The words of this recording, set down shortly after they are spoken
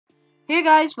Hey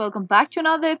guys, welcome back to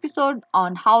another episode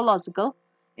on How Logical.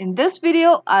 In this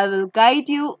video, I will guide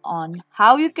you on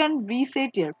how you can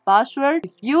reset your password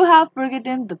if you have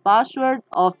forgotten the password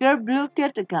of your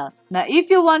Blooket account. Now, if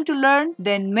you want to learn,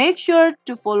 then make sure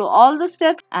to follow all the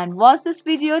steps and watch this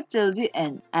video till the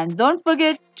end. And don't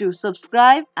forget to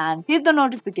subscribe and hit the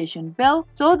notification bell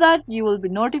so that you will be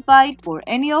notified for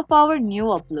any of our new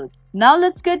uploads. Now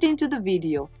let's get into the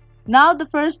video. Now the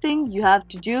first thing you have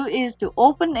to do is to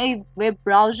open a web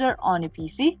browser on a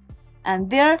PC and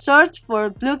there search for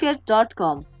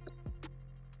blooket.com.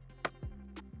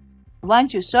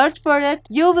 Once you search for it,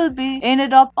 you will be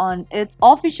ended up on its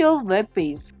official web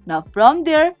page. Now from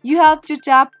there, you have to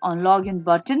tap on login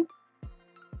button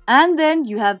and then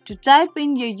you have to type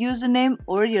in your username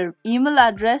or your email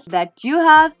address that you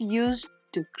have used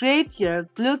to create your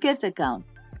Blooket account.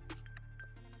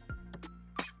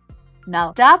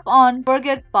 Now tap on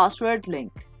Forget Password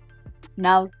link.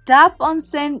 Now tap on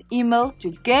Send email to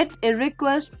get a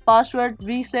request password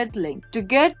reset link.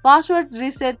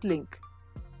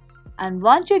 And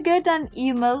once you get an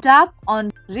email, tap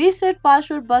on Reset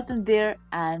Password button there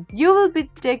and you will be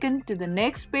taken to the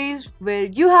next page where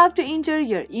you have to enter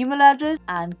your email address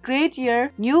and create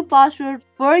your new password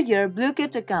for your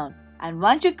Blooket account. And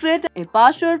once you create a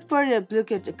password for your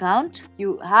Blooket account,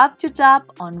 you have to tap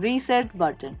on Reset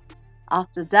button.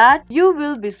 After that, you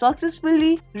will be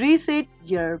successfully reset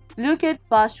your Blooket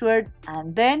password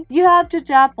and then you have to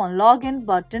tap on login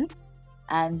button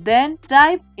and then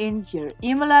type in your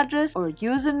email address or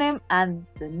username and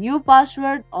the new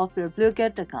password of your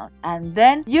Blooket account and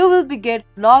then you will be get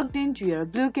logged into your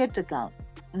Blooket account.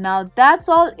 Now that's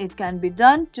all it can be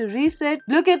done to reset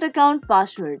Blooket account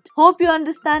password. Hope you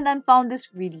understand and found this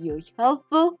video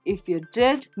helpful. If you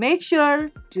did, make sure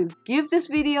to give this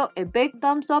video a big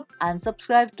thumbs up and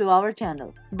subscribe to our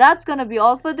channel. That's gonna be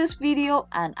all for this video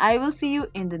and I will see you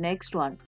in the next one.